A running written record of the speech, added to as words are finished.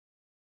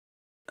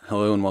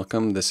Hello and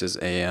welcome. This is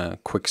a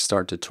quick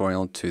start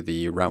tutorial to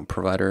the route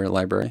provider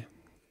library.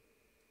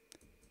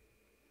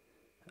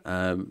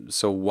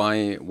 So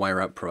why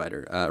route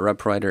provider? Route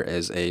provider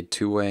is a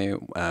two-way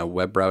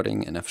web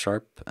routing in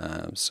FSharp.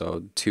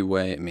 So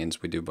two-way, it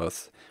means we do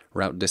both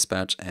route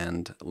dispatch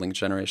and link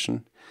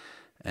generation.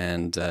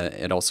 And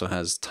it also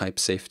has type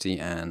safety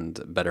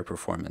and better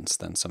performance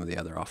than some of the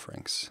other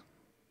offerings.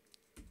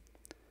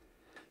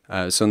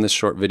 So in this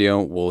short video,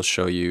 we'll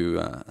show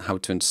you how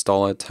to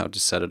install it, how to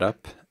set it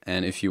up.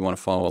 And if you want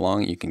to follow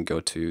along, you can go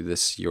to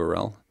this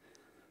URL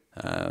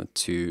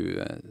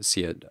to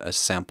see a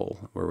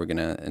sample where we're going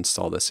to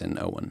install this in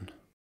Owen.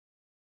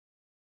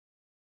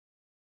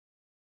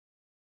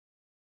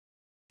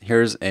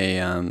 Here's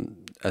a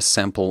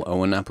sample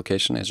Owen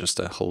application. It's just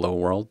a hello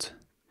world.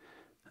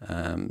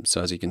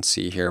 So as you can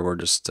see here, we're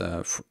just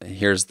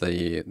here's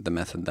the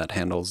method that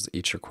handles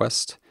each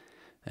request,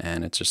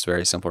 and it's just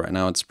very simple right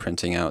now. It's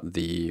printing out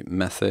the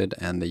method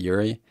and the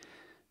URI,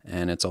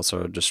 and it's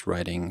also just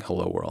writing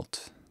hello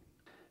world.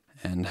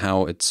 And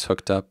how it's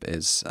hooked up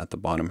is at the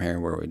bottom here,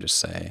 where we just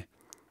say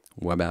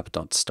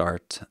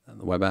webapp.start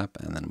web app,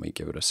 and then we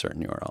give it a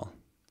certain URL.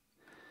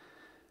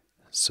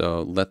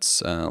 So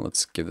let's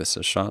give this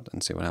a shot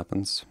and see what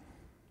happens.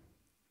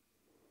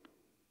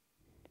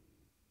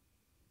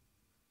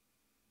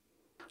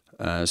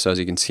 So as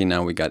you can see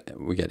now, we get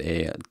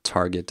a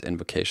target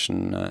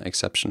invocation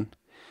exception,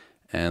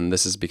 and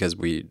this is because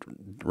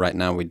right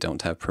now we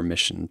don't have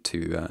permission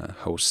to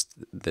host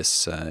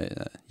this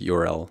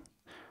URL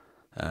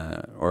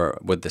or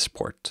with this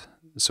port.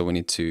 So we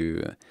need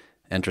to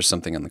enter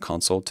something on the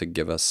console to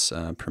give us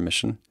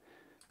permission.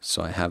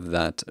 So I have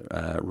that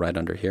right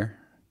under here.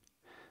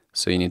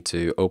 So you need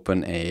to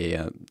open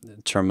a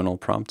terminal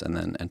prompt and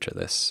then enter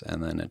this,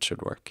 and then it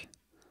should work.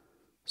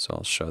 So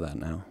I'll show that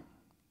now.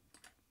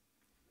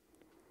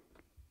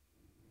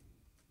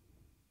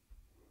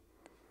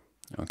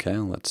 Okay,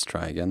 let's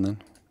try again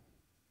then.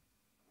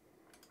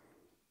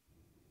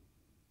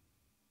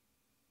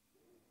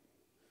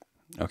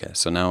 Okay,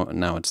 so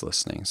now it's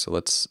listening. So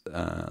let's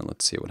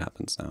see what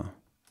happens now.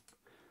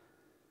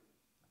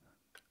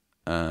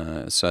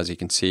 So as you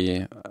can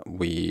see,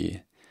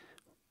 we're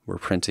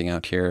printing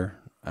out here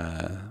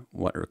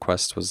what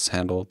request was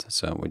handled.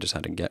 So we just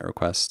had a get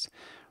request,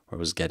 where it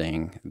was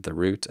getting the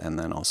root and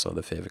then also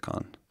the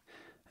favicon.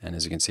 And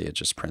as you can see, it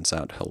just prints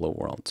out hello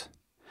world.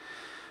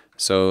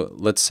 So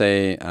let's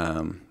say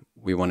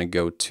we want to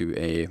go to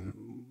a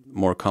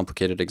more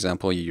complicated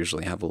example. You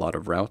usually have a lot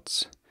of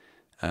routes.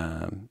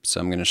 So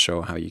I'm going to show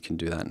how you can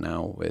do that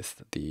now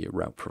with the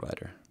route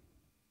provider.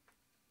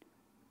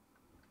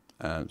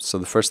 So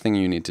the first thing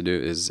you need to do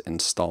is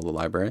install the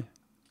library.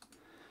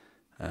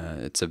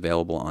 It's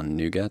available on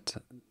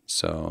NuGet,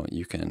 so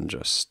you can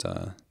just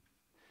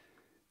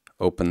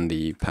open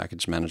the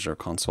package manager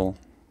console.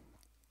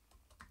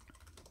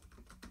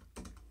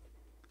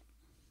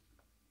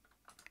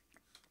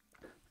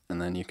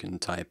 And then you can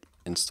type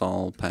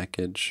install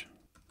package.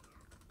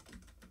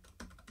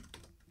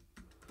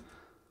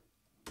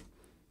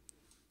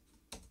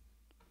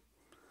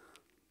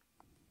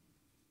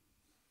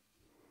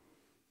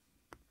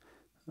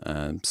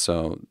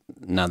 So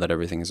now that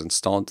everything is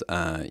installed,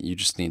 you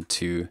just need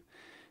to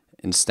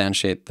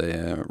instantiate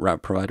the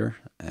route provider,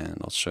 and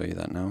I'll show you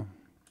that now.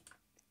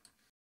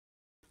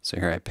 So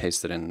here I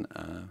pasted in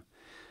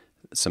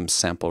some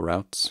sample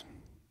routes.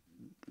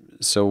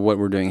 So what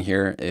we're doing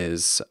here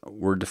is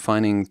we're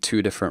defining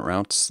two different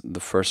routes. The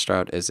first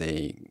route is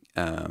a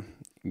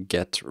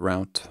get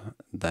route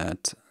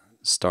that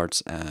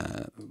starts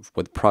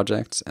with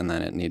projects, and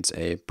then it needs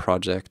a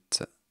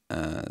project,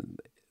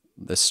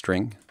 the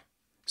string.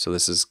 So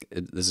this is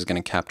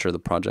going to capture the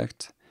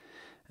project,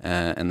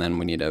 and then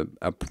we need a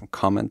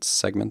comment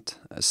segment,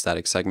 a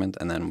static segment,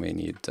 and then we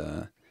need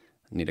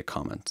a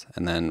comment,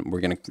 and then we're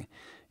going to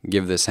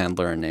give this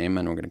handler a name,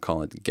 and we're going to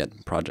call it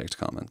get project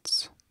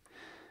comments.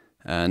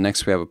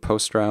 Next we have a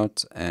post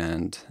route,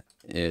 and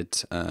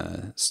it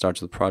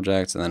starts with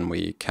project, and then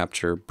we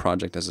capture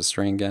project as a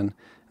string again,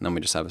 and then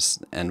we just have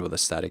end with a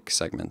static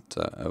segment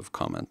of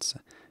comments,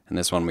 and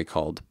this one we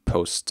called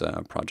post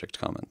project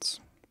comments.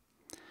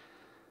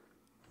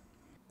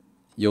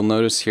 You'll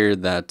notice here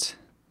that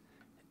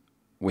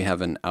we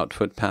have an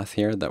output path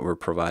here that we're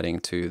providing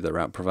to the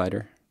route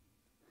provider.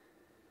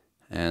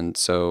 And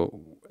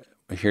so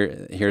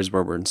here's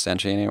where we're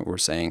instantiating it. We're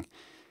saying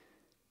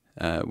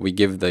we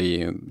give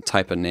the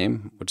type a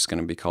name, which is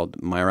going to be called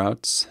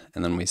myRoutes,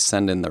 and then we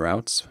send in the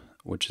routes,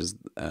 which is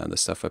the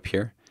stuff up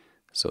here.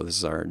 So this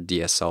is our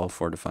DSL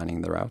for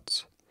defining the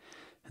routes.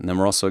 And then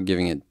we're also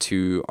giving it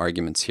two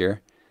arguments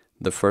here.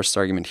 The first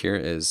argument here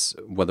is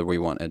whether we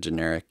want a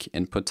generic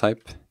input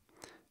type,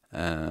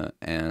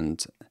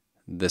 and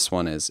this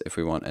one is if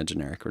we want a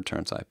generic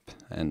return type.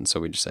 And so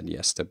we just said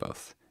yes to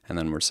both, and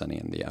then we're sending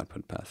in the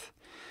output path.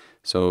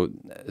 So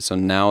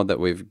now that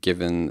we've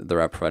given the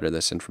route provider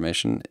this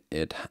information,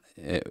 it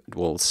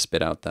will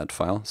spit out that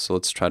file. So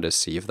let's try to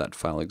see if that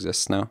file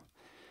exists now.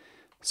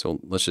 So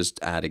let's just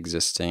add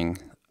existing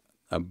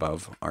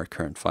above our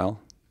current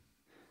file.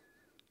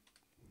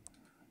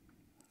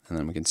 And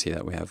then we can see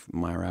that we have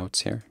my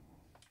routes here.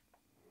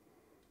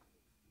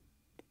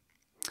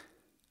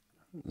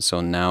 So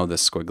now the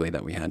squiggly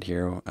that we had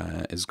here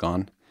is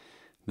gone.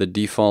 The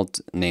default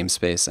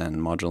namespace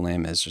and module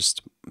name is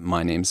just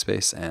my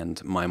namespace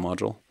and my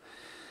module,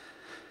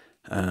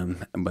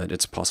 but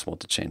it's possible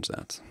to change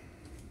that.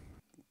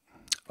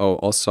 Oh,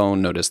 also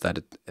notice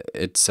that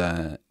it's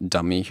a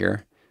dummy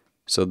here.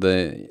 So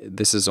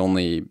this is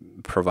only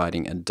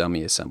providing a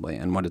dummy assembly,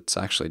 and what it's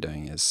actually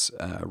doing is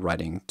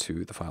writing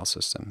to the file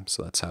system.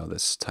 So that's how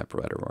this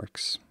typewriter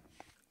works.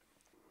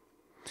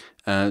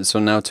 So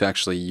now to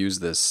actually use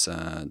this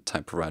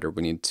typewriter,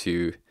 we need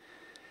to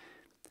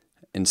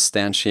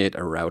instantiate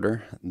a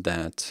router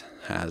that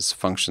has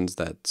functions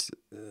that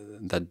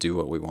do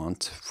what we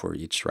want for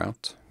each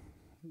route.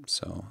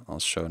 So I'll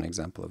show an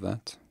example of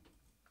that.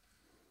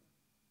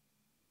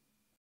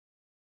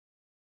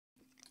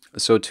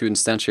 So to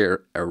instantiate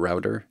a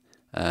router,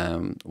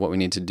 what we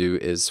need to do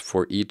is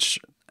for each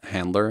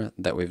handler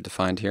that we've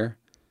defined here,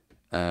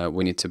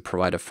 we need to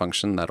provide a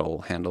function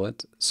that'll handle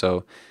it.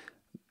 So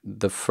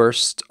the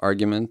first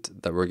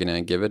argument that we're going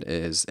to give it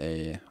is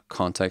a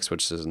context,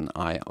 which is an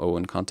IO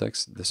in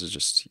context. This is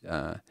just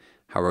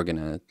how we're going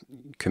to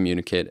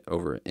communicate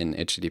over in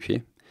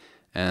HTTP.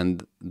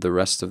 And the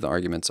rest of the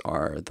arguments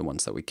are the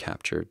ones that we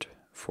captured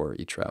for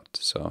each route.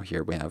 So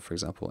here we have, for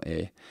example,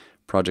 a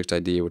project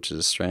ID, which is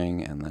a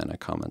string, and then a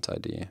comment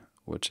ID,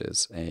 which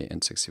is a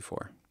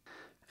int64.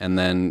 And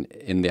then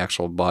in the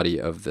actual body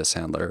of this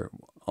handler,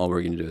 all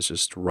we're going to do is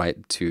just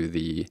write to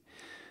the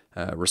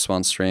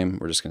response stream.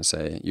 We're just going to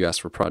say you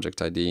asked for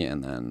project ID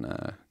and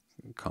then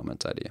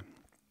comment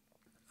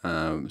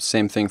ID.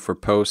 Same thing for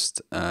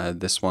post.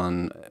 This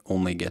one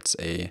only gets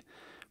a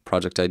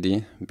project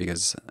ID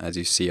because, as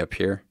you see up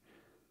here,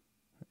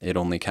 it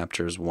only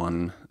captures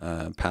one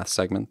path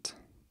segment.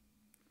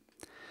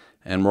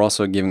 And we're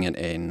also giving it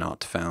a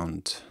not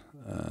found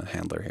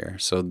handler here.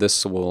 So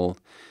this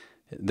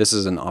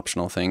is an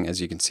optional thing. As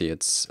you can see,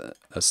 it's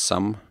a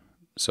sum.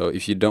 So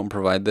if you don't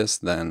provide this,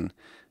 then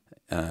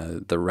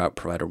the route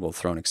provider will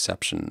throw an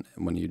exception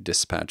when you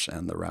dispatch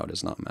and the route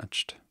is not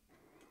matched.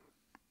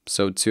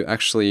 So to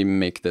actually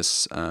make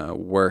this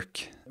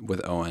work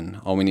with ON,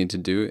 all we need to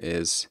do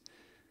is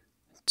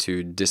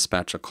to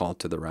dispatch a call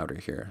to the router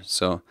here.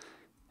 So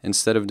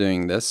instead of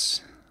doing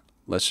this,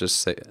 let's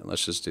just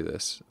do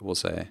this. We'll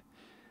say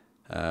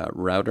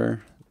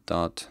router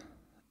dot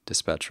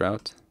dispatch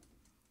route,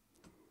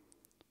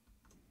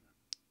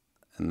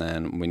 and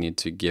then we need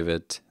to give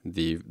it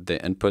the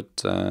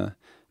input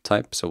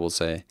type. So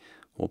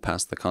we'll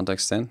pass the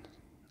context in,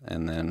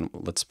 and then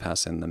let's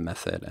pass in the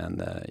method and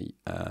the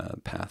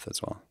path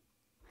as well.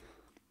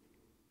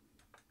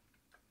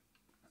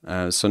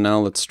 So now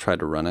let's try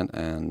to run it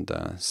and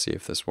see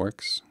if this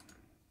works.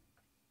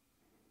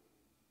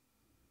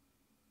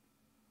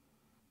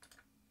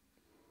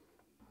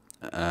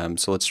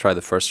 So let's try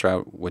the first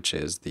route, which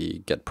is the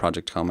get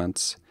project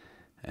comments,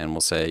 and we'll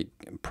say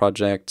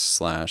project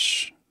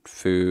 /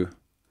 foo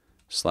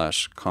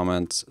 /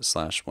 comments /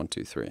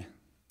 123.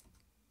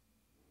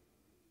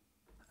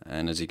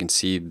 And as you can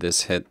see,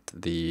 this hit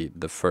the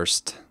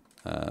first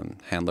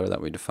handler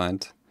that we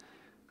defined.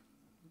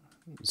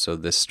 So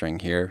this string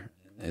here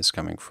is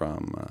coming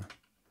from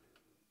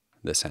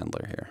this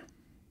handler here.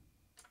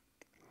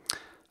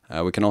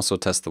 We can also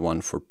test the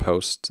one for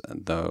post,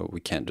 though we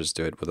can't just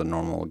do it with a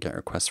normal GET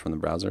request from the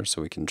browser,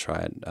 so we can try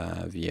it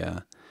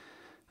via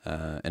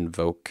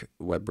invoke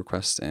web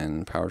request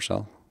in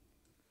PowerShell.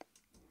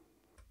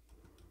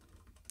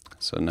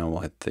 So now we'll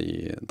hit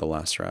the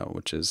last route,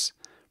 which is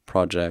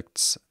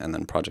projects, and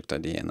then project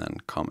ID, and then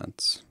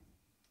comments.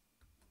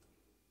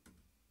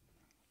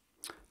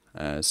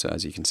 So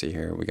as you can see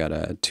here, we got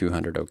a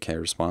 200 OK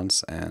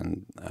response,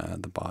 and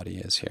the body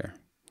is here.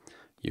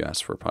 You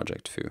asked for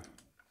project foo.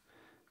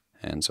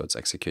 And so it's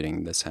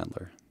executing this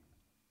handler.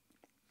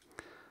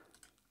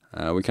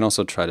 We can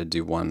also try to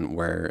do one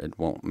where it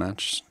won't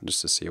match,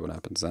 just to see what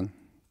happens then.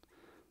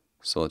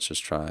 So let's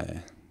just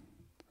try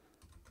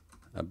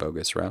a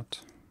bogus route.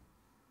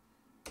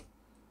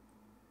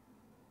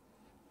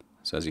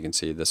 So as you can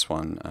see, this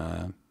one,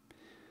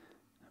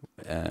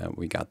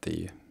 we got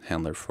the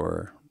handler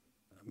for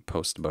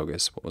post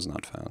bogus, but was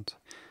not found.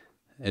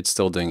 It's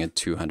still doing it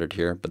 200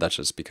 here, but that's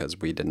just because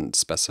we didn't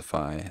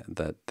specify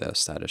that the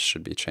status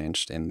should be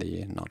changed in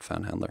the not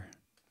found handler.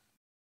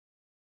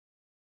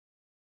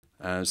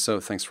 So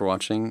thanks for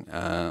watching.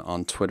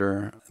 On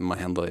Twitter, my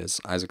handle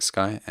is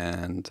IsaacSky,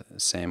 and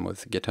same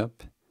with GitHub.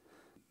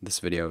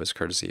 This video is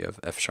courtesy of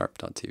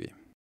FSharp.TV.